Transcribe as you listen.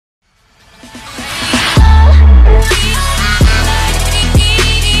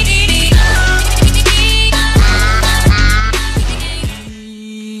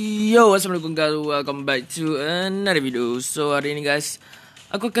Yo, assalamualaikum guys, welcome back to another video. So hari ini guys,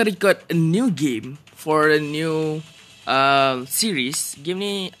 aku akan record a new game for a new series. Game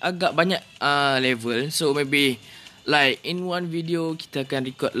ni agak banyak level, so maybe like in one video kita akan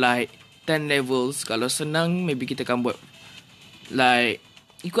record like 10 levels. Kalau senang maybe kita akan buat like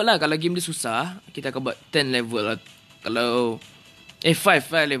ikutlah, kalau game dia susah kita akan buat 10 level. Kalau 5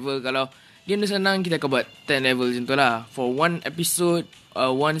 level. Kalau game dia senang kita akan buat 10 level macam tu lah. For one episode,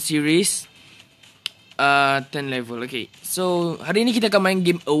 one series, 10 level. Okay, so hari ni kita akan main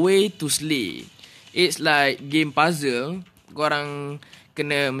game A Way to Slay. It's like game puzzle. Korang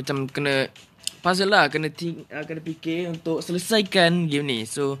kena macam kena puzzle lah, kena fikir untuk selesaikan game ni.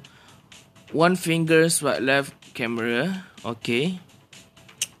 So one finger swipe left camera. Okay,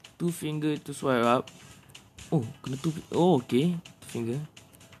 2 finger to swipe up. Oh, kena okay, 2 finger.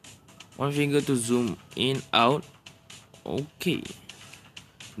 1 finger to zoom in out. Okay.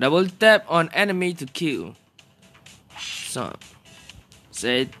 Double tap on enemy to kill. So,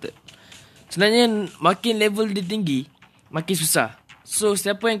 settle. Sebenarnya makin level dia tinggi, makin susah. So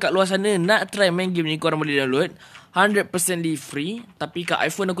siapa yang kat luar sana nak try main game ni, korang boleh download 100% free. Tapi kat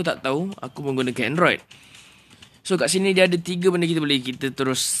iPhone aku tak tahu, aku menggunakan Android. So kat sini dia ada 3 benda kita boleh. Kita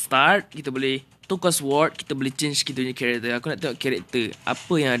terus start, kita boleh tukar sword, kita boleh change kita punya character. Aku nak tengok character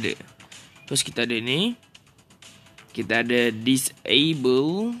apa yang ada. Terus kita ada ni, kita ada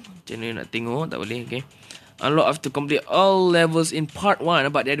disable. Macam mana nak tengok, tak boleh. Okay, unlock after complete all levels in part 1.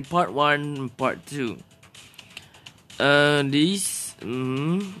 Nampak dia ada part 1, part 2.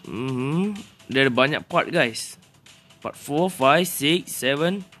 Dia ada banyak part guys. Part 4, 5, 6,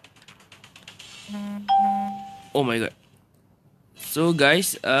 7. Oh my god. So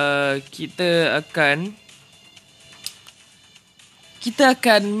guys, kita akan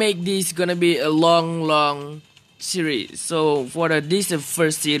make this gonna be a long series. So for this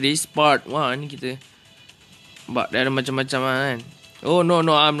first series, part 1, kita buat ada macam-macam kan. Oh no,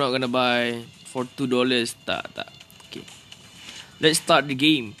 I'm not gonna buy for $2. Tak. Okay, let's start the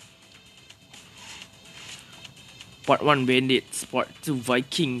game. Part 1 bandits, part 2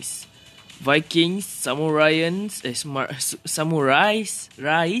 Vikings, samurais,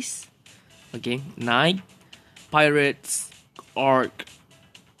 okay, knight, pirates, orc,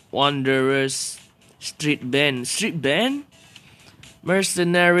 wanderers, street band,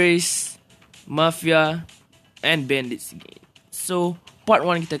 mercenaries, mafia, and bandits again. So part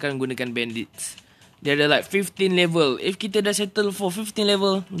 1 kita akan gunakan bandits. Dia ada like 15 level. If kita dah settle for 15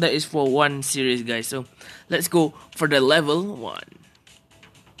 level, that is for one series guys. So let's go for the level 1.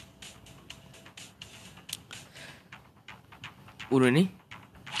 Bunuh ni.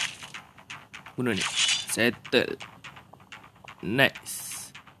 Settle. Nice.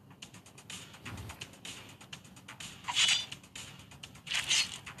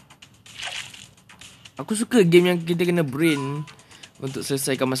 Aku suka game yang kita kena brain untuk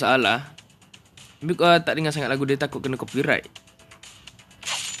selesaikan masalah. Tapi kalau tak dengar sangat lagu dia, takut kena copyright.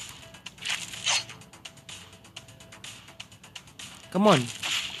 Come on.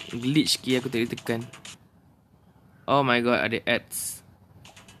 Glitch key aku tak boleh tekan. Oh my god, ada ads.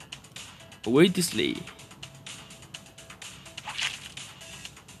 A Way to Slay.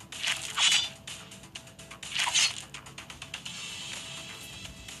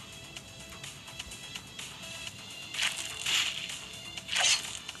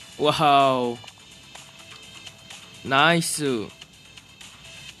 Wow. Nice.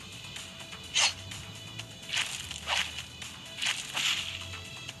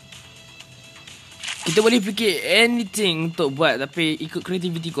 Kita boleh fikir anything untuk buat, tapi ikut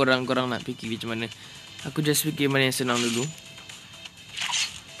kreativiti korang nak fikir macam mana. Aku just fikir mana yang senang dulu.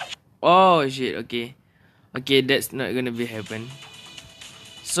 Oh shit, okay, that's not gonna be happen.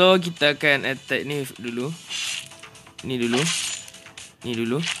 So kita akan attack ni dulu. Ni dulu.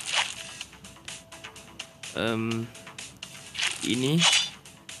 Ini.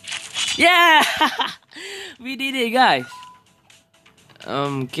 Yeah. We did it guys.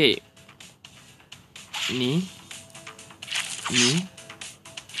 Okay. Ni.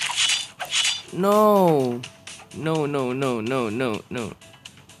 No.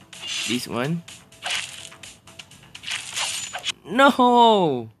 This one. No.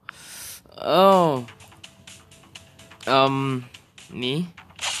 Oh. Ni.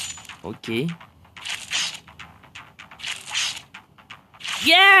 Okay.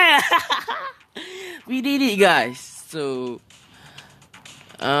 Yeah. We did it guys. So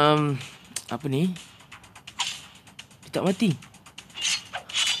apa ni? Dia tak mati.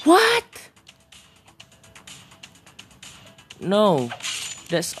 What? No.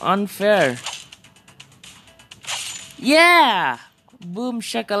 That's unfair. Yeah. Boom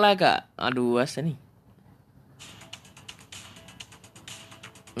shakalaka. Aduh, asal ni.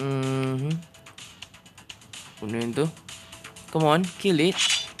 Bunuh yang tu. Come on, kill it.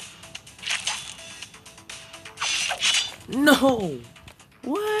 No.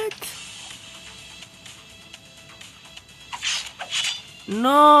 What?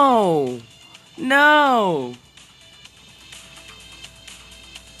 No. No.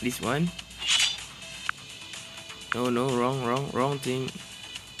 This one. No, wrong thing.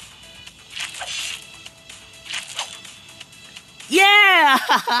 Yeah!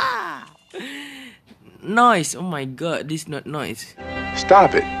 Noise. Oh my god, this not noise.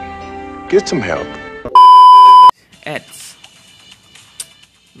 Stop it. Get some help. Ads.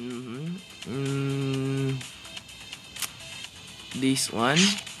 This one.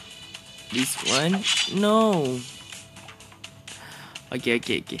 This one. No. Okay.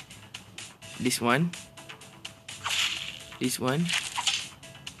 This one. This one.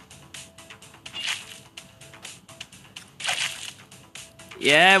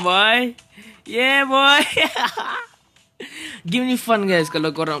 Yeah, boy. Yeah, boy. Game ni fun, guys. Kalau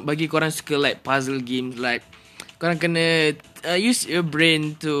korang, bagi korang suka like puzzle games, like korang kena use your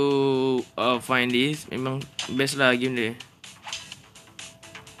brain to find this. Memang best lah game dia.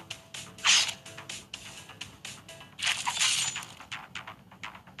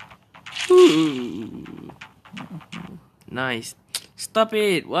 Nice. Stop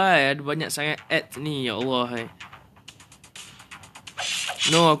it. Why? Ada banyak sangat ads ni. Ya Allah. Hai.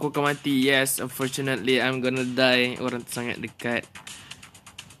 No, aku akan mati. Yes, unfortunately, I'm gonna die. Orang tu sangat dekat.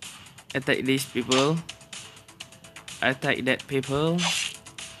 Attack these people. Attack that people.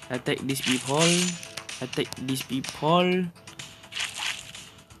 Attack these people. Attack these people.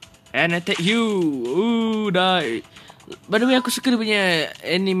 And attack you. Ooh, die. By the way, aku suka dia punya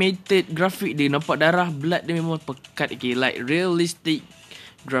animated graphic dia. Nampak darah, blood dia memang pekat. Okay, like realistic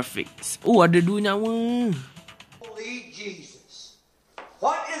graphics. Oh, ada 2 nyawa. Holy Jesus.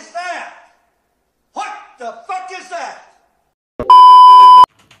 What is that? What the fuck is that?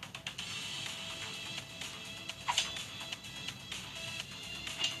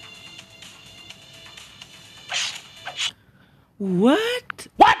 What?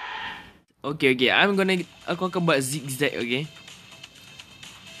 What? Okay. Aku akan buat zigzag, okay?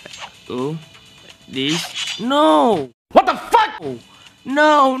 Oh. This. No! What the fuck? Oh.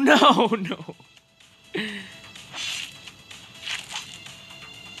 No.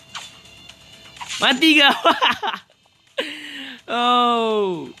 Mati kau.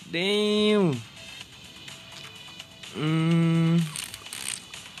 Oh, damn.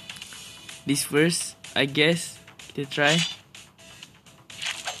 This first, I guess. Kita try.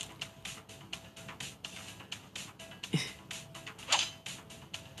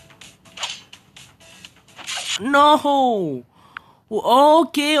 No.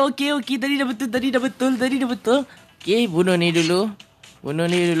 Okay. Tadi dah betul. Okay, bunuh ni dulu. Bunuh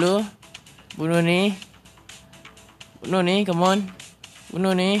ni, come on.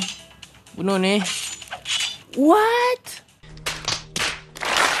 Bunuh ni. What?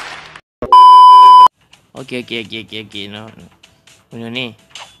 Okay. No. Bunuh ni.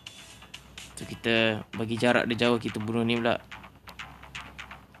 So, kita bagi jarak dia jauh. Kita bunuh ni pula.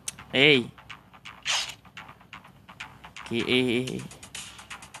 Hey. Okay,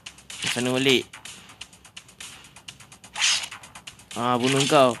 sana balik. Bunuh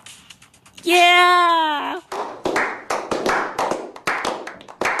kau. Yeah!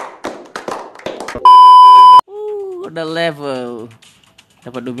 Dah level.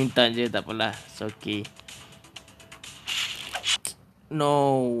 Dapat 2 bintang je, tak apalah. It's okay.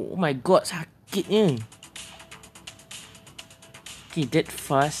 No. Oh my god, sakitnya. Okay, that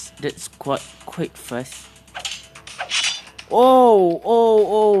fast. That's quite fast. Oh.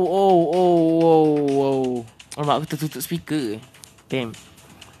 Alamak, aku tertutup speaker. Damn.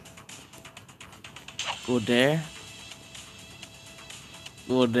 Go there.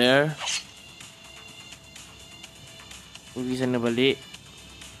 Pergi sana balik.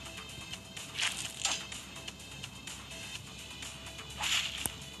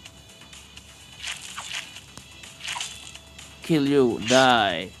 Kill you.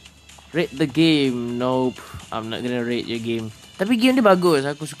 Die. Rate the game. Nope. I'm not gonna rate your game. Tapi game dia bagus.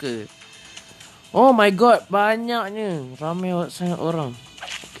 Aku suka. Oh my god. Banyaknya. Ramai sangat orang.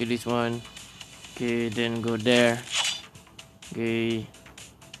 Okay, this one. Okay, then go there. Okay.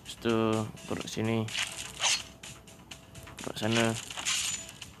 Lepas tu, korok sini. Korok sana.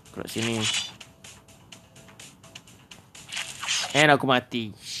 Korok sini. And aku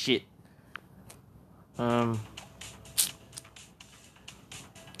mati. Shit.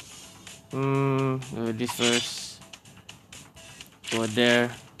 This first. Go there.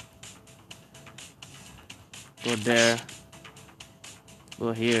 Go there.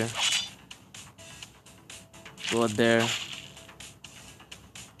 Go here. Go there.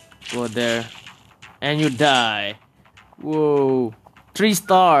 Go there. And you die. Whoa. 3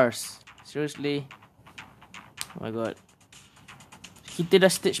 stars. Seriously. Oh my god. Kita dah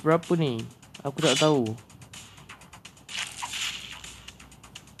stage berapa ni? Aku tak tahu.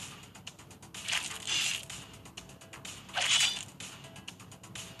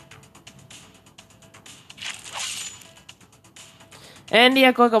 Andy,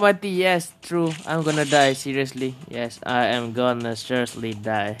 aku akan mati. Yes, true. I'm gonna die. Seriously. Yes, I am gonna seriously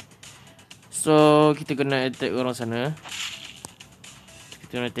die. So, kita kena attack orang sana.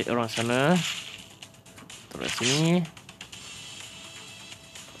 Kita kena attack orang sana. Terus sini.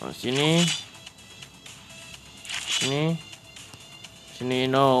 Terus sini. Sini. Sini.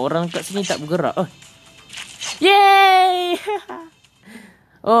 No, orang kat sini tak bergerak. Oh. Yay!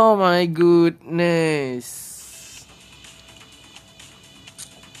 Oh my goodness.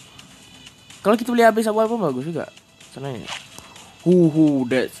 Kalau kita boleh habis awal pun bagus juga. Sebenarnya.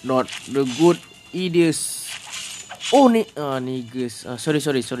 That's not the good ideas. Oh, niggas. Sorry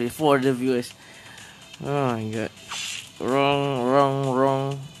for the viewers. Oh my god.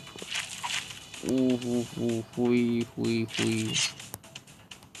 Wrong. Hui.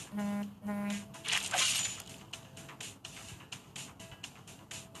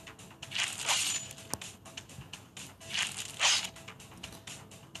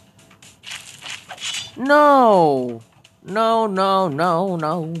 No,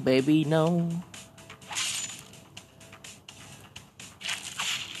 baby, no.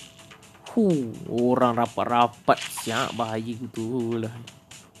 Orang rapat-rapat siap bahaya gitu lah.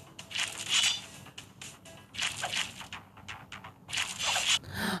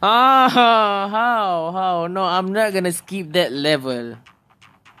 How? No, I'm not gonna skip that level.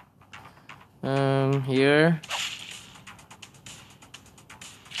 Here.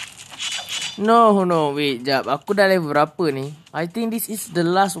 No, wait, jap. Aku dah level berapa ni? I think this is the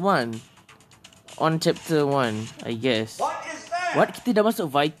last one. On chapter 1, I guess. What is that? What? Kita dah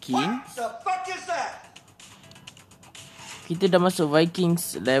masuk Viking? What the fuck is that? Kita dah masuk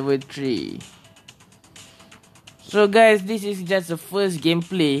Vikings level 3. So guys, this is just the first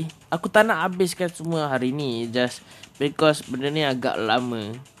gameplay. Aku tak nak habiskan semua hari ni, just because benda ni agak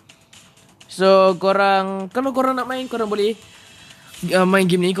lama. So korang, kalau korang nak main, korang boleh main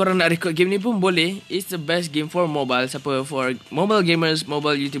game ni. Korang nak record game ni pun boleh. It's the best game for mobile. Siapa for mobile gamers,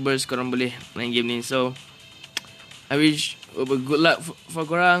 mobile YouTubers, korang boleh main game ni. So I wish good luck for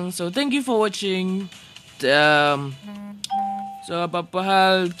korang. So thank you for watching. So apa-apa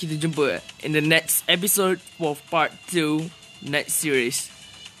hal, kita jumpa in the next episode for part 2 next series.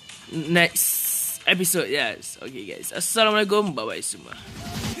 Next episode, yes. Okay guys, assalamualaikum, bye bye semua.